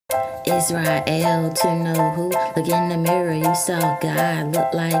Israel to know who. Look in the mirror, you saw God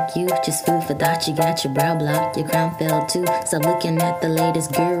look like you. Just food for thought, you got your brow blocked, your crown fell too. Stop looking at the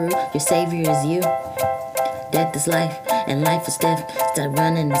latest guru, your savior is you. Death is life, and life is death. Start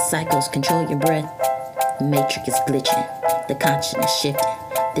running the cycles, control your breath. The matrix is glitching, the consciousness shifting.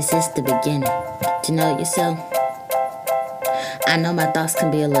 This is the beginning, to know yourself. I know my thoughts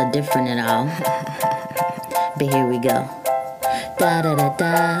can be a little different and all, but here we go. Da da da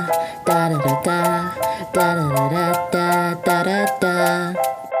da, da da da da, da da da da da da da.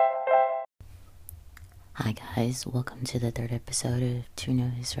 Hi guys, welcome to the third episode of To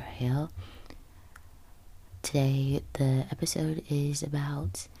Know Israel. Today the episode is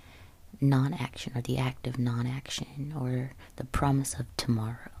about non-action, or the act of non-action, or the promise of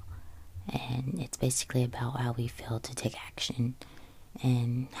tomorrow. And it's basically about how we fail to take action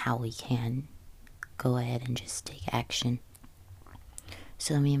and how we can go ahead and just take action.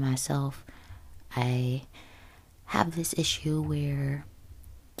 So me myself, I have this issue where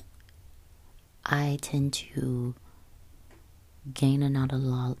I tend to gain a lot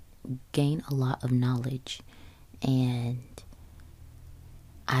of knowledge, and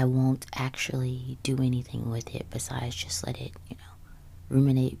I won't actually do anything with it besides just let it,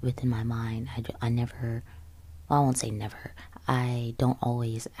 ruminate within my mind. I won't say never. I don't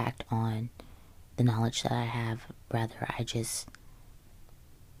always act on the knowledge that I have. Rather, I just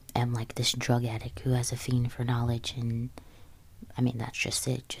am like this drug addict who has a fiend for knowledge, and I mean, that's just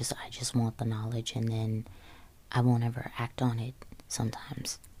it. I just want the knowledge, and then I won't ever act on it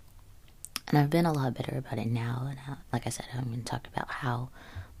sometimes. And I've been a lot better about it now, and like I said, I'm going to talk about how,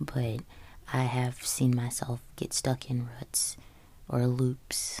 but I have seen myself get stuck in ruts, or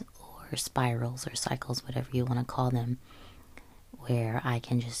loops, or spirals, or cycles, whatever you want to call them, where I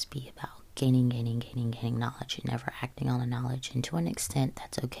can just be about gaining knowledge and never acting on the knowledge. And to an extent,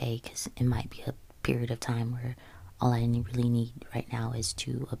 that's okay, because it might be a period of time where all I really need right now is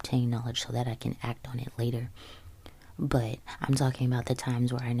to obtain knowledge so that I can act on it later. But I'm talking about the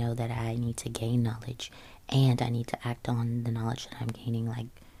times where I know that I need to gain knowledge and I need to act on the knowledge that I'm gaining, like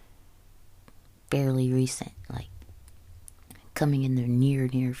fairly recent, like coming in the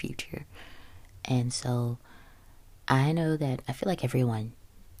near future. And so I know that I feel like everyone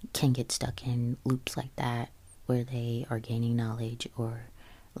can get stuck in loops like that where they are gaining knowledge, or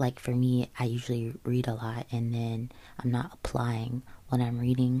like for me, I usually read a lot and then I'm not applying what I'm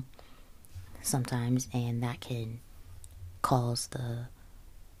reading sometimes, and that can cause the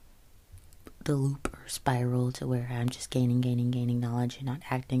loop or spiral to where I'm just gaining knowledge and not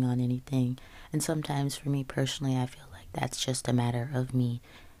acting on anything. And sometimes for me personally, I feel like that's just a matter of me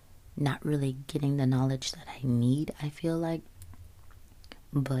not really getting the knowledge that I need, I feel like.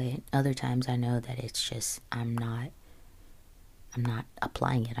 But other times I know that it's just I'm not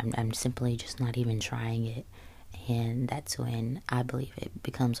applying it. I'm simply just not even trying it, and that's when I believe it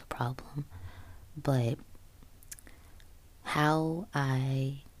becomes a problem. But how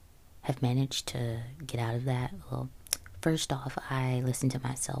I have managed to get out of that, well, first off, I listen to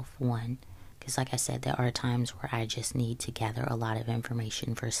myself, one, because like I said, there are times where I just need to gather a lot of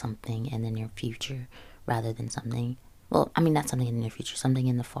information for something in the near future rather than something, not something in the near future, something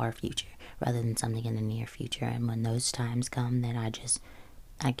in the far future rather than something in the near future. And when those times come, then I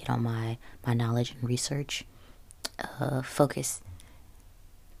get on my knowledge and research focus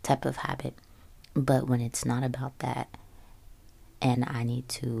type of habit. But when it's not about that and I need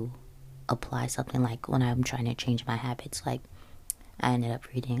to apply something, like when I'm trying to change my habits, like I ended up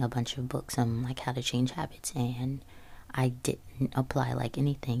reading a bunch of books on like how to change habits, and I didn't apply like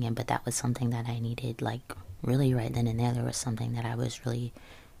anything, but that was something that I needed like really right then and there. There was something that I was really,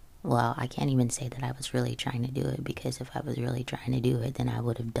 I can't even say that I was really trying to do it, because if I was really trying to do it, then I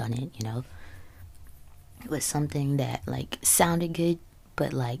would have done it, It was something that like sounded good,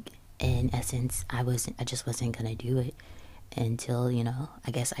 but like in essence, I just wasn't gonna do it until,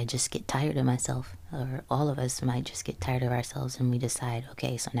 I guess I just get tired of myself, or all of us might just get tired of ourselves, and we decide,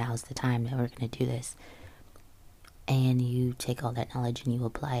 okay, so now's the time that we're gonna do this. And you take all that knowledge and you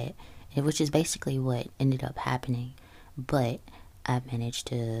apply it, which is basically what ended up happening. But I managed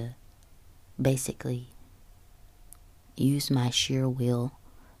to basically use my sheer will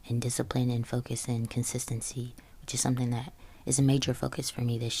and discipline and focus and consistency, which is something that is a major focus for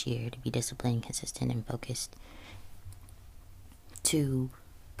me this year, to be disciplined, consistent, and focused, to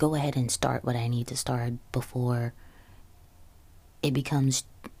go ahead and start what I need to start before it becomes,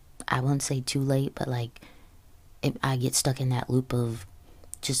 I won't say too late, but like I get stuck in that loop of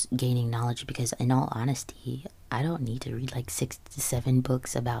just gaining knowledge. Because in all honesty, I don't need to read like 6 to 7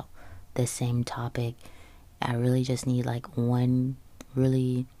 books about the same topic. I really just need like one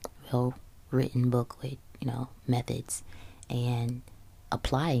really well written book with, methods and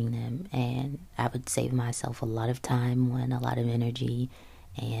applying them, and I would save myself a lot of time, a lot of energy,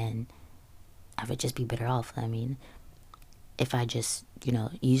 and I would just be better off. I mean, if I just,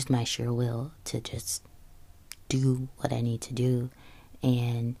 used my sheer will to just do what I need to do.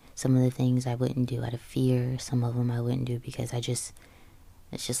 And some of the things I wouldn't do out of fear, some of them I wouldn't do because it's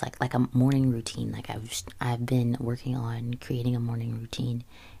just like a morning routine. Like I've been working on creating a morning routine,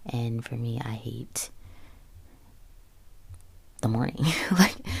 and for me, I hate the morning.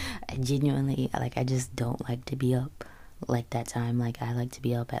 Like I genuinely, I just don't like to be up like that time. Like I like to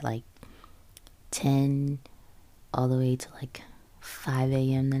be up at like 10 all the way to like 5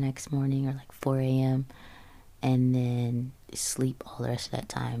 a.m. the next morning, or like 4 a.m. and then sleep all the rest of that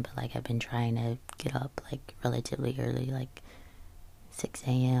time. But like I've been trying to get up like relatively early, like 6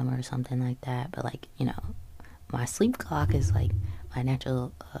 a.m. or something like that. But like, my sleep clock is like my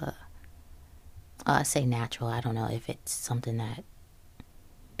natural, I say natural, I don't know if it's something that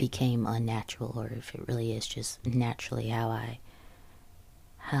became unnatural or if it really is just naturally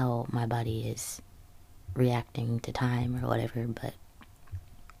how my body is reacting to time or whatever. But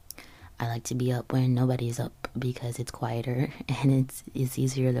I like to be up when nobody's up because it's quieter and it's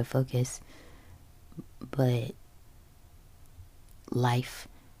easier to focus. But life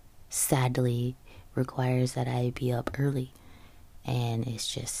sadly requires that I be up early, and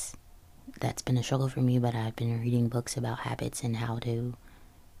that's been a struggle for me. But I've been reading books about habits and how to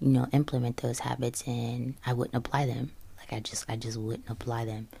implement those habits, and I wouldn't apply them. Like I just wouldn't apply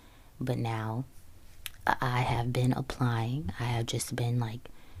them. But now I have been applying. I have just been like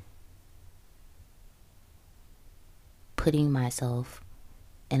putting myself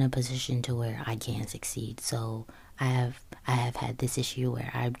in a position to where I can succeed. So I have had this issue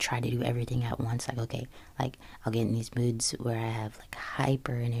where I try to do everything at once. Like, okay, like I'll get in these moods where I have like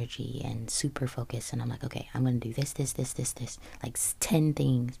hyper energy and super focus, and I'm like, okay, I'm gonna do this, like 10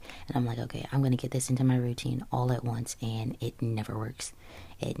 things, and I'm like, okay, I'm gonna get this into my routine all at once, and it never works.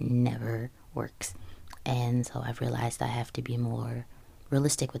 It never works. And so I've realized I have to be more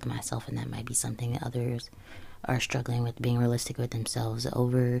realistic with myself, and that might be something that others are struggling with, being realistic with themselves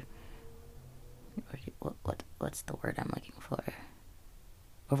what's the word I'm looking for?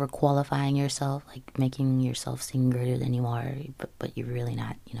 Over qualifying yourself, like making yourself seem greater than you are, but you're really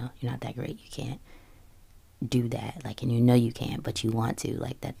not, you're not that great. You can't do that, like, and you can't, but you want to,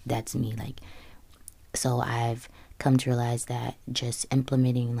 like that's me. Like, so I've come to realize that just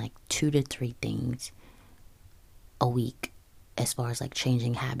implementing like 2 to 3 things a week as far as like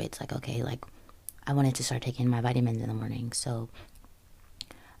changing habits, like, okay, like I wanted to start taking my vitamins in the morning, so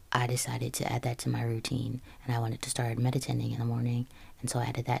I decided to add that to my routine, and I wanted to start meditating in the morning, and so I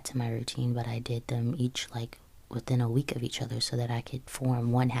added that to my routine. But I did them each like within a week of each other so that I could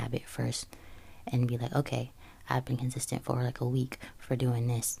form one habit first and be like, okay, I've been consistent for like a week for doing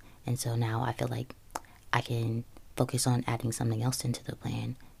this, and so now I feel like I can focus on adding something else into the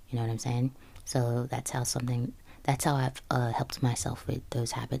plan. You know what I'm saying? So that's how I've helped myself with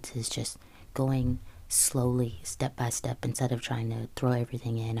those habits, is just going slowly, step by step, instead of trying to throw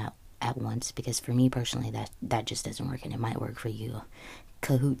everything in at once. Because for me personally, that just doesn't work, and it might work for you,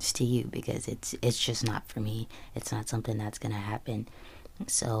 cahoots to you, because it's just not for me. It's not something that's gonna happen.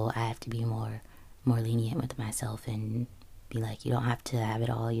 So I have to be more lenient with myself and be like, you don't have to have it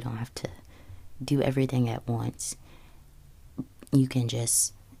all. You don't have to do everything at once. You can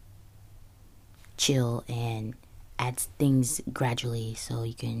just chill and add things gradually so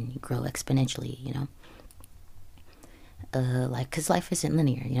you can grow exponentially, like, because life isn't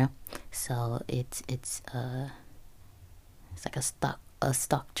linear, so it's like a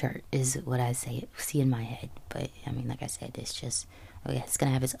stock chart is what I see in my head. But I mean, like I said, it's just, okay, it's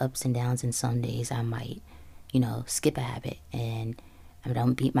gonna have its ups and downs, and some days I might skip a habit, and I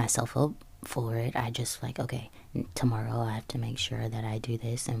don't beat myself up for it. I just like, okay, tomorrow I have to make sure that I do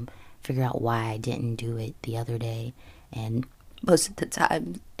this and figure out why I didn't do it the other day. And most of the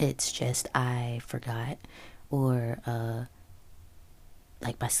time it's just I forgot, or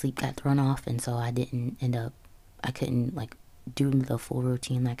like my sleep got thrown off, and so I couldn't like do the full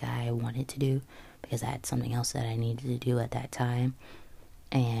routine like I wanted to do, because I had something else that I needed to do at that time,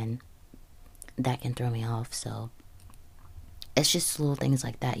 and that can throw me off. So it's just little things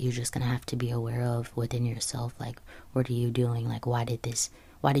like that you're just gonna have to be aware of within yourself. Like, what are you doing? Like, why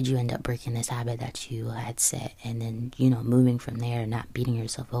did you end up breaking this habit that you had set? And then, moving from there, not beating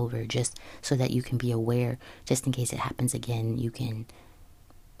yourself over, just so that you can be aware, just in case it happens again, you can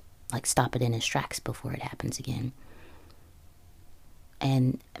like stop it in its tracks before it happens again.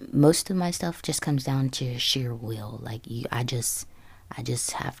 And most of my stuff just comes down to sheer will. Like, I just I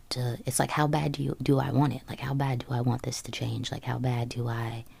just have to, it's like, how bad do I want it? Like, how bad do I want this to change? Like, how bad do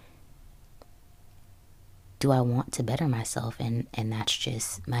I want to better myself? And that's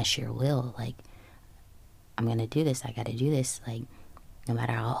just my sheer will. Like, I'm gonna do this. I gotta do this. Like, no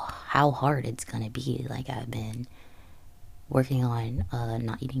matter how hard it's gonna be. Like, I've been working on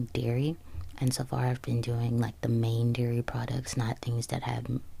not eating dairy, and so far I've been doing like the main dairy products, not things that have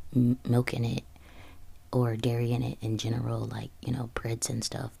milk in it or dairy in it in general, like, you know, breads and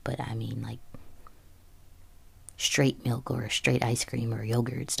stuff. But I mean, like, straight milk or straight ice cream or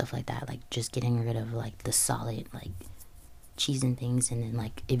yogurt, stuff like that. Like, just getting rid of like the solid, like, cheese and things, and then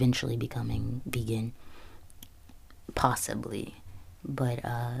like eventually becoming vegan, possibly. But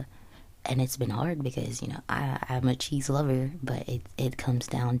and it's been hard because, you know, I'm a cheese lover, but it comes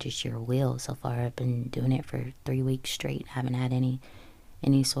down to sheer will. So far I've been doing it for 3 weeks straight. I haven't had any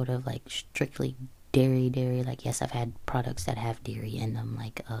sort of like strictly dairy. Like, yes, I've had products that have dairy in them,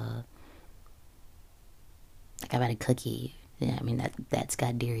 like I've had a cookie. Yeah, I mean, that's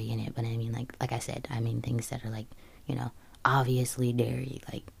got dairy in it. But I mean, like I said, I mean things that are like, you know, obviously dairy,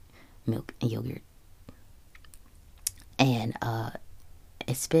 like milk and yogurt. And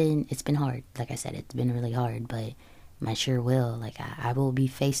it's been hard. Like I said, it's been really hard, but my sure will, like, I will be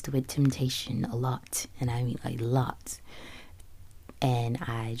faced with temptation a lot, and I mean a lot. And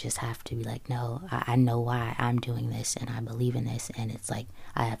I just have to be like, no, I know why I'm doing this, and I believe in this, and it's like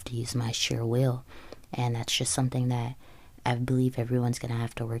I have to use my sure will. And that's just something that I believe everyone's gonna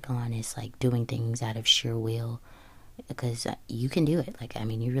have to work on, is like doing things out of sheer will, because you can do it. Like, I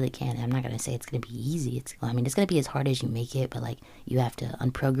mean, you really can. I'm not gonna say it's gonna be easy. It's gonna be as hard as you make it, but like, you have to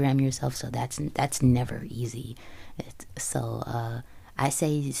unprogram yourself, so that's never easy. I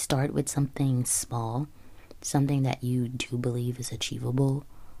say start with something small, something that you do believe is achievable,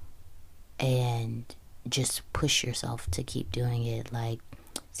 and just push yourself to keep doing it. Like,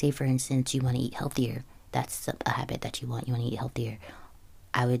 say for instance, you want to eat healthier. That's a habit that you want to eat healthier.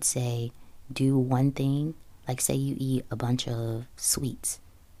 I would say do one thing. Like, say you eat a bunch of sweets,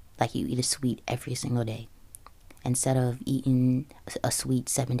 like you eat a sweet every single day. Instead of eating a sweet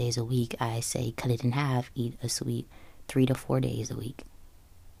 7 days a week, I say cut it in half, eat a sweet 3 to 4 days a week.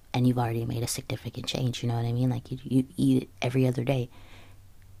 And you've already made a significant change, you know what I mean? Like, you eat it every other day.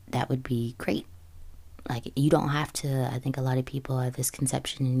 That would be great. Like, you don't have to, I think a lot of people have this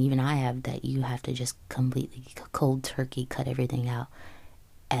conception, and even I have, that you have to just completely cold turkey cut everything out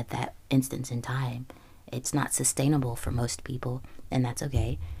at that instance in time. It's not sustainable for most people, and that's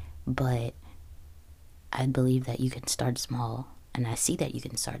okay. But I believe that you can start small, and I see that you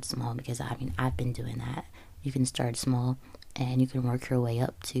can start small, because I mean, I've been doing that. You can start small, and you can work your way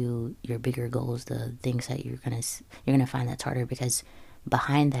up to your bigger goals, the things that you're gonna find that's harder, because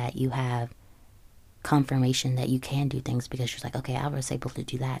behind that you have confirmation that you can do things, because you're like, okay, I was able to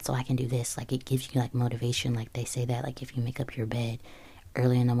do that, so I can do this. Like, it gives you like motivation. Like, they say that, like, if you make up your bed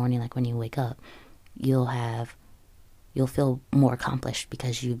early in the morning, like when you wake up, you'll feel more accomplished,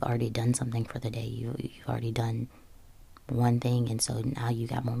 because you've already done something for the day. You've already done one thing, and so now you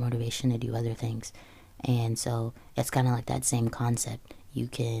got more motivation to do other things. And so it's kind of like that same concept. You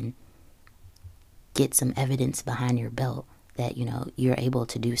can get some evidence behind your belt that, you know, you're able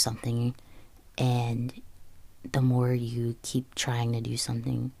to do something. And the more you keep trying to do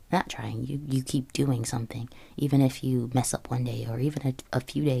something, not trying, you keep doing something, even if you mess up one day or even a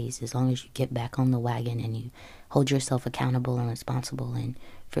few days, as long as you get back on the wagon and you hold yourself accountable and responsible and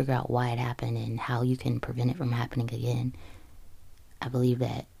figure out why it happened and how you can prevent it from happening again, I believe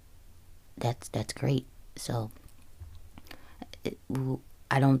that's great. So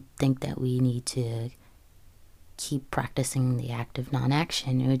I don't think that we need to keep practicing the act of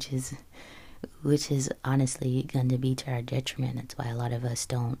non-action, which is honestly going to be to our detriment. That's why a lot of us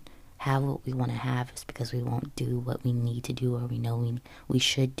don't have what we want to have, is because we won't do what we need to do, or we know we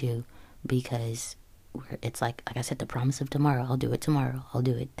should do, because it's like I said, the promise of tomorrow. I'll do it tomorrow. I'll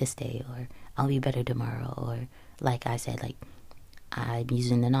do it this day, or I'll be better tomorrow. Or like I said, like, I'm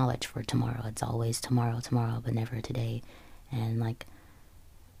using the knowledge for tomorrow. It's always tomorrow, but never today. And like,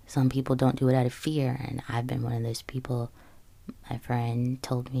 some people don't do it out of fear, and I've been one of those people. My friend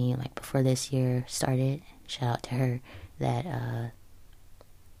told me, like, before this year started, shout out to her, that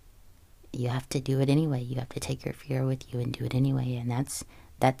you have to do it anyway. You have to take your fear with you and do it anyway. And that's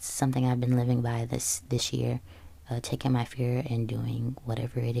something I've been living by this year, taking my fear and doing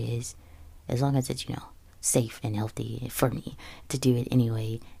whatever it is, as long as it's, you know, safe and healthy for me, to do it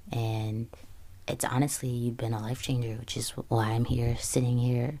anyway. And it's honestly been a life changer, which is why I'm here, sitting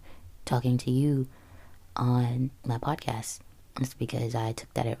here talking to you on my podcast. It's because I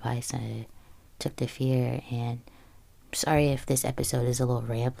took that advice, I took the fear, and Sorry if this episode is a little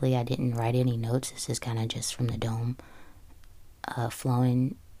rambly. I didn't write any notes. This is kind of just from the dome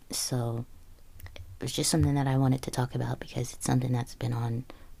flowing. So it was just something that I wanted to talk about because it's something that's been on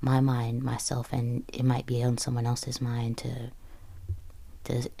my mind, myself, and it might be on someone else's mind to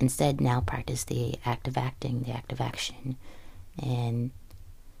instead now practice the act of acting, the act of action, and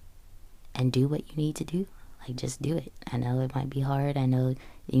do what you need to do. Like, just do it. I know it might be hard. I know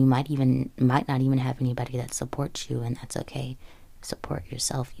you might not even have anybody that supports you, and that's okay. Support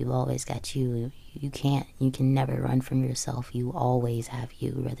yourself. You've always got you. You can never run from yourself. You always have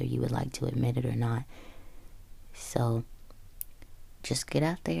you, whether you would like to admit it or not. So just get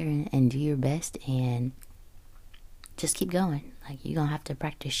out there and do your best, and just keep going. Like, you're gonna have to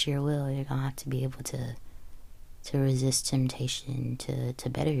practice sheer will. You're gonna have to be able to resist temptation, to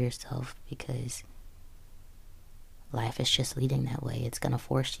better yourself, because life is just leading that way. It's gonna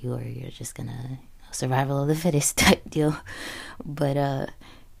force you, or you're just gonna survival of the fittest type deal. But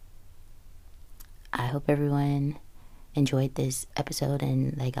I hope everyone enjoyed this episode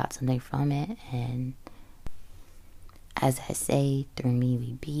and they got something from it. And as I say, through me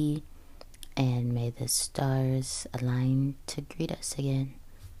we be, and may the stars align to greet us again.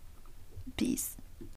 Peace.